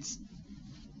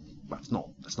 That's not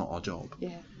our job.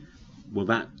 Yeah. Well,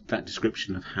 that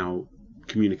description of how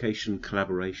communication,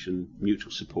 collaboration,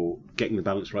 mutual support, getting the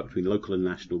balance right between local and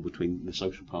national, between the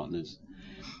social partners,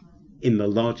 in the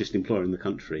largest employer in the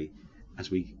country, as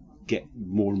we get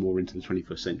more and more into the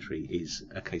 21st century, is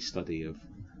a case study of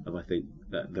I think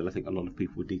that I think a lot of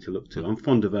people would need to look to. I'm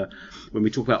fond of when we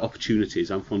talk about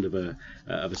opportunities, I'm fond of a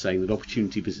saying that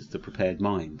opportunity visits the prepared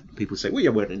mind. People say, well,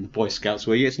 yeah, we're in the Boy Scouts.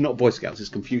 Well, yeah, it's not Boy Scouts, it's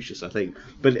Confucius, I think.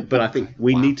 But I think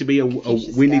we need to be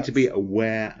need to be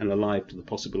aware and alive to the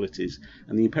possibilities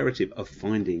and the imperative of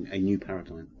finding a new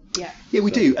paradigm. Yeah. Yeah, we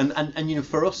do. And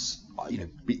for us,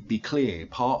 be clear.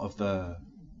 Part of the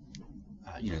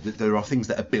there are things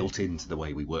that are built into the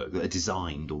way we work, that are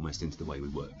designed almost into the way we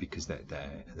work, because they're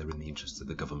in the interests of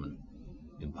the government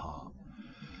in part.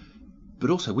 But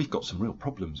also, we've got some real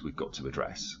problems we've got to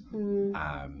address. We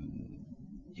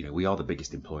are the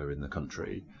biggest employer in the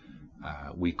country.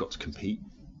 We've got to compete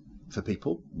for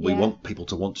people. Yeah. We want people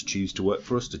to want to choose to work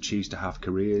for us, to choose to have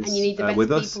careers and you need the best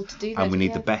with us. People to do that, and we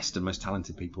need the best and most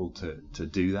talented people to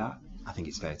do that. I think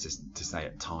it's fair to say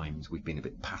at times we've been a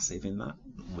bit passive in that.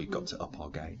 We've got to up our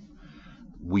game.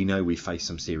 We know we face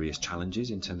some serious challenges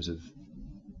in terms of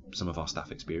some of our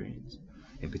staff experience.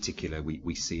 In particular,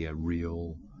 we see a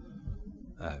real,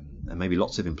 and maybe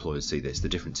lots of employers see this, the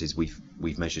difference is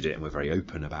we've measured it and we're very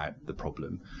open about the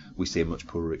problem. We see a much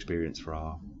poorer experience for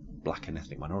our black and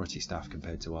ethnic minority staff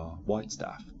compared to our white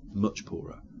staff. Much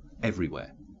poorer,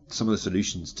 everywhere. Some of the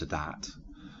solutions to that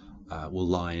will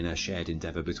lie in a shared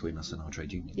endeavour between us and our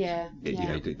trade unions.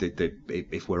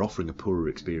 If we're offering a poorer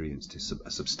experience to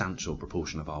a substantial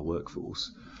proportion of our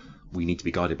workforce, we need to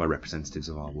be guided by representatives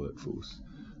of our workforce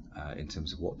in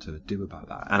terms of what to do about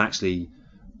that. And actually,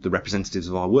 the representatives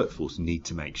of our workforce need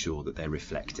to make sure that they're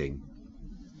reflecting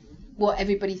what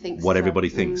everybody thinks.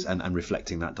 And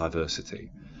reflecting that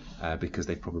diversity. Because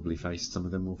they've probably some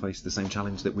of them will face the same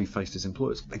challenge that we've faced as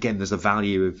employers. Again, there's a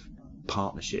value of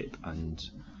partnership and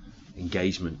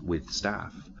engagement with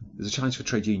staff. There's a challenge for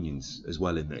trade unions as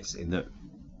well in this, in that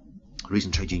the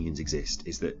reason trade unions exist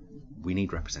is that we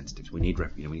need representatives. We need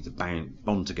we need to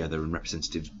bond together, and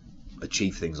representatives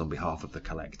achieve things on behalf of the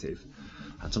collective.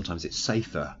 And sometimes it's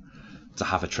safer to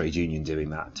have a trade union doing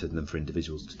that than for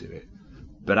individuals to do it.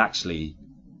 But actually,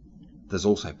 there's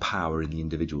also power in the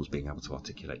individuals being able to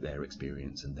articulate their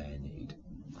experience and their need.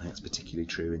 I think that's particularly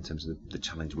true in terms of the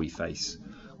challenge we face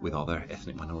with other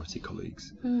ethnic minority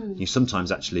colleagues.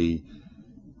 Sometimes actually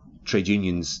trade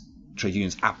unions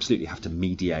absolutely have to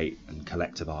mediate and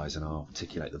collectivise and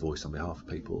articulate the voice on behalf of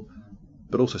people,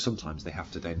 but also sometimes they have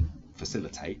to then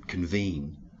facilitate,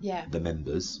 convene the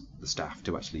members, the staff,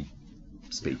 to actually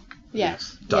speak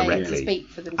directly. Speak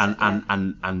for them.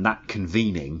 And that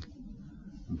convening,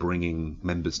 bringing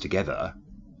members together,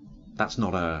 that's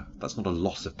not a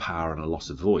loss of power and a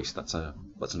loss of voice. That's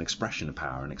an expression of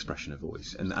power, an expression of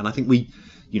voice. And I think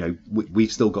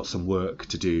we've still got some work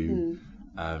to do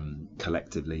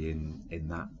collectively in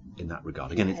that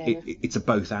regard. Again, it's a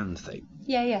both and thing.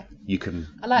 Yeah. You can.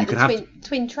 I like the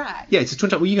twin track. Yeah, it's a twin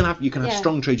track. Well, you can have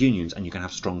strong trade unions and you can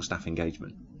have strong staff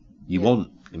engagement. You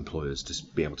want employers to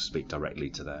be able to speak directly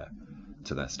to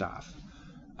their staff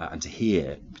and to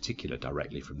hear, in particular,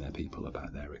 directly from their people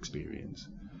about their experience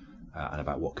and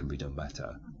about what can be done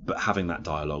better. But having that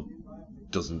dialogue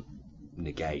doesn't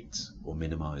negate or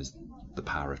minimise the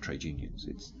power of trade unions.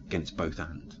 It's both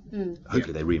and.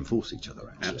 Hopefully they reinforce each other.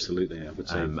 Actually. Absolutely, I would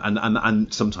say.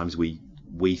 And sometimes we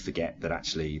forget that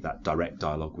actually that direct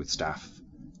dialogue with staff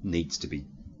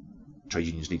trade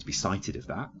unions need to be cited of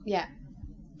that. Yeah.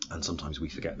 And sometimes we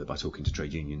forget that by talking to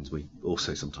trade unions, we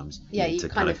also sometimes need to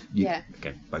kind of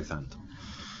again, both and.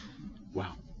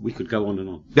 Wow, we could go on and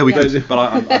on. No, we could, but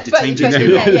I've detained you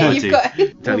too.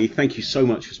 Danny, thank you so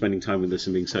much for spending time with us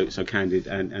and being so candid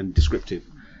and descriptive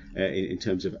in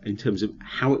terms of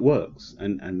how it works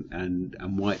and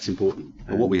why it's important.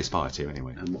 Well, what we aspire to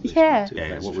anyway. And what we aspire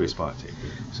to. What we aspire to.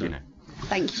 So,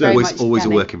 thank you very much. Always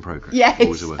Danny. A work in progress.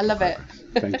 Yes, I love it.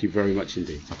 Thank you very much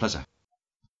indeed. It's a pleasure.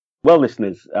 Well,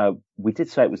 listeners, we did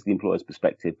say it was the employer's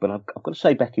perspective, but I've got to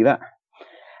say, Becky, that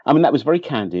was very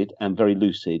candid and very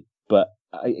lucid, but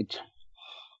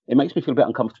it makes me feel a bit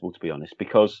uncomfortable, to be honest,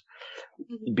 because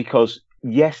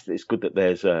yes, it's good that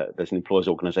there's an employers'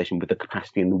 organisation with the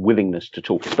capacity and the willingness to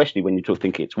talk, especially when you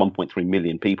think it's 1.3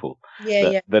 million people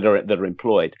that are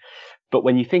employed. But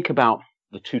when you think about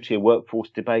the two-tier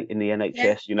workforce debate in the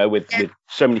NHS, with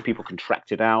so many people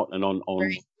contracted out and on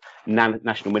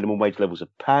national minimum wage levels of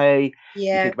pay.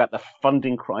 Yeah. You think about the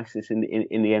funding crisis in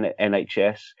the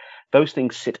NHS. Those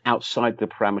things sit outside the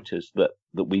parameters that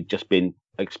we've just been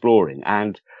exploring.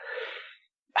 And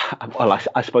well,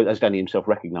 I suppose, as Danny himself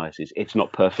recognises, it's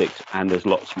not perfect, and there's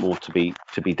lots more to be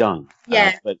done.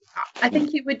 Yeah, but I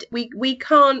think it would. We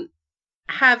can't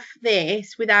have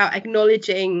this without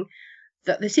acknowledging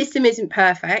that the system isn't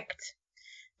perfect,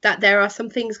 that there are some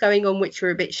things going on which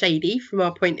are a bit shady from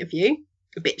our point of view.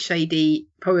 A bit shady,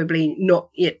 probably not.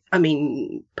 I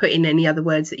mean, put in any other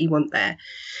words that you want there.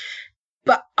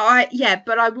 But I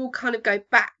will kind of go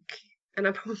back, and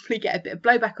I probably get a bit of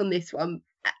blowback on this one.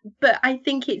 But I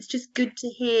think it's just good to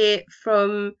hear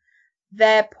from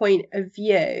their point of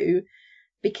view,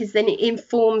 because then it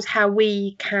informs how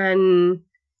we can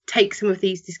take some of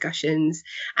these discussions.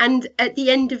 And at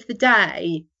the end of the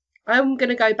day, I'm going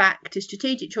to go back to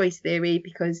strategic choice theory,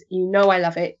 because I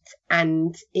love it,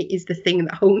 and it is the thing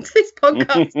that holds this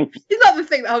podcast. It's not the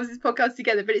thing that holds this podcast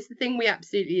together, but it's the thing we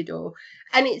absolutely adore.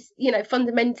 And it's,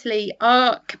 fundamentally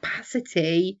our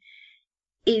capacity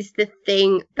is the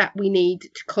thing that we need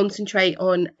to concentrate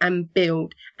on and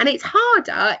build. And it's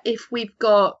harder if we've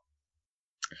got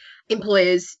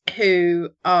employers who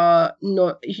don't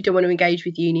want to engage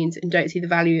with unions and don't see the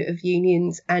value of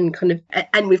unions, and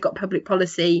we've got public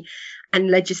policy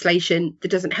and legislation that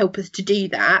doesn't help us to do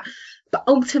that. But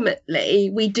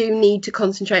ultimately, we do need to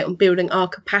concentrate on building our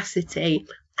capacity,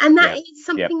 and that is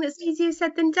something that's easier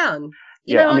said than done.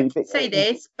 I can say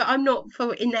this, but I'm not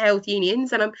for in the health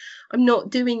unions, and I'm not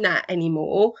doing that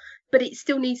anymore. But it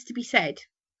still needs to be said.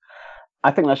 I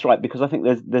think that's right, because I think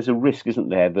there's a risk, isn't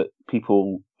there, that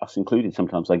people, us included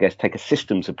sometimes, I guess, take a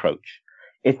systems approach.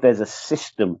 If there's a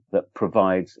system that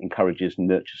provides, encourages,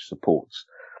 nurtures, supports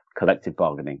collective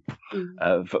bargaining,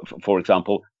 for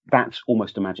example, that's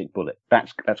almost a magic bullet.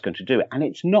 That's going to do it, and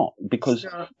it's not, because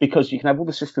you can have all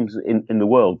the systems in the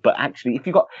world, but actually, if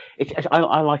you've got,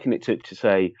 I liken it to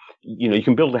say, you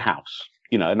can build a house,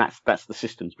 and that's the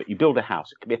systems. But you build a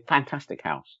house, it can be a fantastic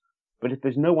house, but if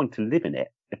there's no one to live in it,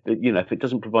 if it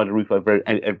doesn't provide a roof over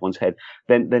everyone's head,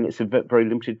 then it's a very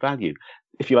limited value.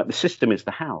 If you like, the system is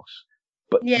the house,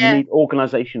 but you need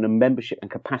organisation and membership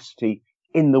and capacity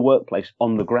in the workplace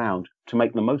on the ground to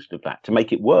make the most of that, to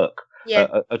make it work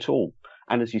at all.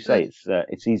 And as you say,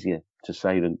 it's easier to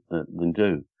say than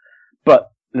do.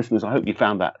 But listeners, I hope you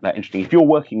found that interesting. If you're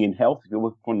working in health, if you're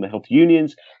working for one of the health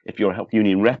unions, if you're a health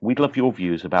union rep, we'd love your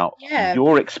views about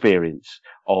your experience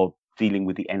of dealing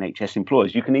with the NHS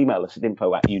employers. You can email us at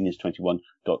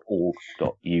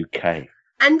info@unions21.org.uk.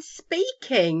 And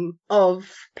speaking of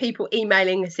people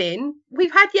emailing us in,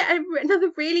 we've had yet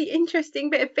another really interesting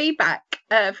bit of feedback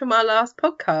from our last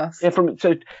podcast. Yeah,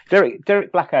 so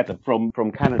Derek Blackadder from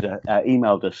Canada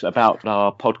emailed us about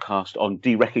our podcast on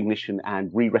derecognition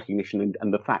and re-recognition,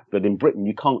 and the fact that in Britain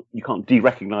you can't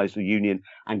derecognise the union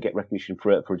and get recognition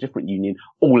for a different union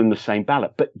all in the same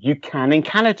ballot, but you can in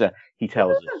Canada, he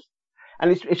tells us.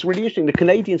 And it's really interesting. The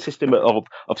Canadian system of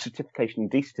certification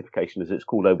and decertification, as it's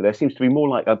called over there, seems to be more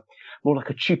like a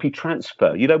TUPE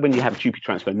transfer. When you have a TUPE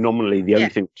transfer, nominally the only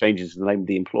thing that changes is the name of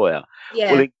the employer.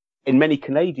 Yeah. Well, in many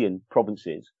Canadian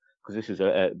provinces, because this is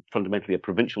fundamentally a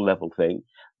provincial level thing,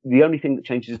 the only thing that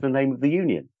changes is the name of the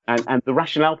union. And the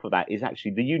rationale for that is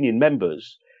actually the union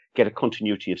members get a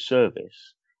continuity of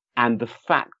service, and the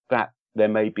fact that there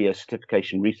may be a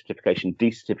certification, recertification,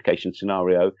 decertification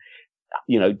scenario,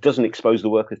 doesn't expose the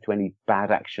workers to any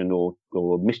bad action or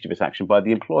mischievous action by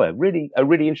the employer. A really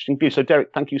interesting view. So,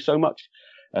 Derek, thank you so much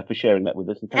for sharing that with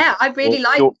us. And I really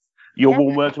liked your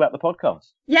warm words about the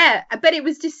podcast. Yeah, but it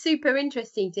was just super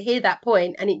interesting to hear that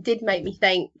point, and it did make me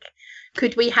think,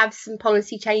 could we have some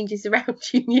policy changes around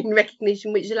union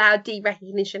recognition which allow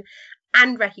derecognition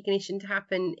and recognition to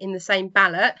happen in the same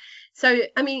ballot? So,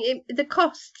 I mean, the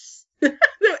costs that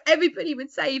everybody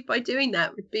would save by doing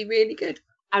that would be really good.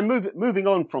 And moving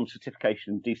on from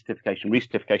certification, decertification,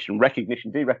 recertification,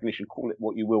 recognition, derecognition, call it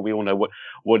what you will, we all know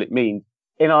what it means.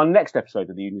 In our next episode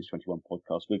of the Unions 21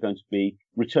 podcast, we're going to be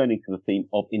returning to the theme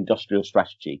of industrial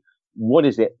strategy. What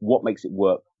is it? What makes it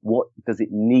work? What does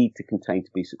it need to contain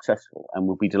to be successful? And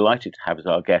we'll be delighted to have as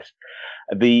our guest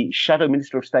the Shadow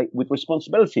Minister of State with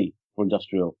responsibility for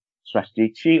industrial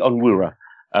strategy, Chi Onwurah,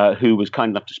 who was kind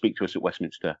enough to speak to us at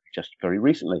Westminster just very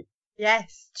recently.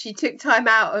 Yes, she took time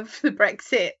out of the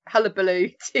Brexit hullabaloo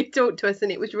to talk to us,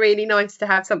 and it was really nice to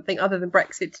have something other than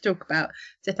Brexit to talk about.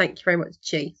 So thank you very much,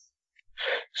 Chi.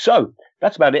 So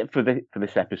that's about it for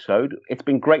this episode. It's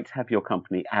been great to have your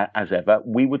company as ever.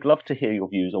 We would love to hear your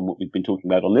views on what we've been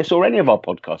talking about on this or any of our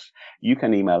podcasts. You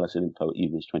can email us at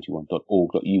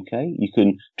info@unions21.org.uk. You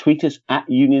can tweet us at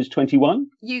unions21.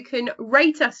 You can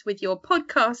rate us with your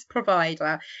podcast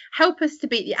provider. Help us to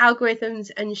beat the algorithms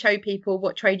and show people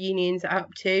what trade unions are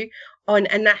up to on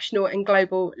a national and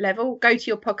global level. Go to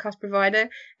your podcast provider,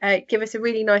 give us a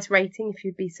really nice rating if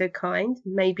you'd be so kind,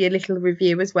 maybe a little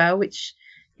review as well, which,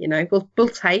 you know, we'll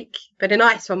take, but a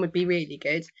nice one would be really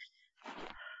good.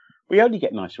 We only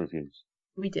get nice reviews.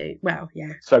 We do. Well,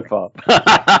 yeah. So far.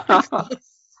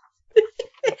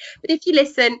 But if you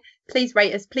listen, please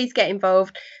rate us, please get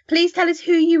involved. Please tell us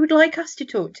who you would like us to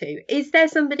talk to. Is there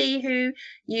somebody who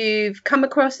you've come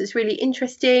across that's really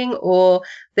interesting or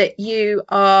that you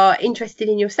are interested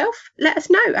in yourself? Let us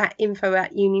know at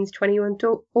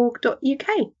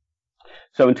info@unions21.org.uk.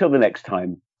 So until the next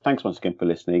time, thanks once again for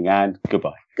listening and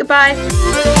goodbye. Goodbye.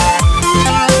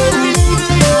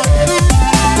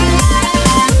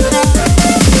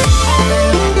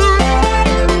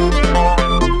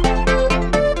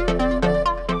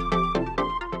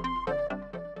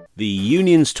 The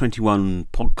Unions 21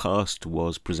 podcast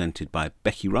was presented by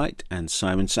Becky Wright and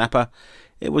Simon Sapper.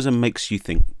 It was a Makes You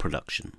Think production.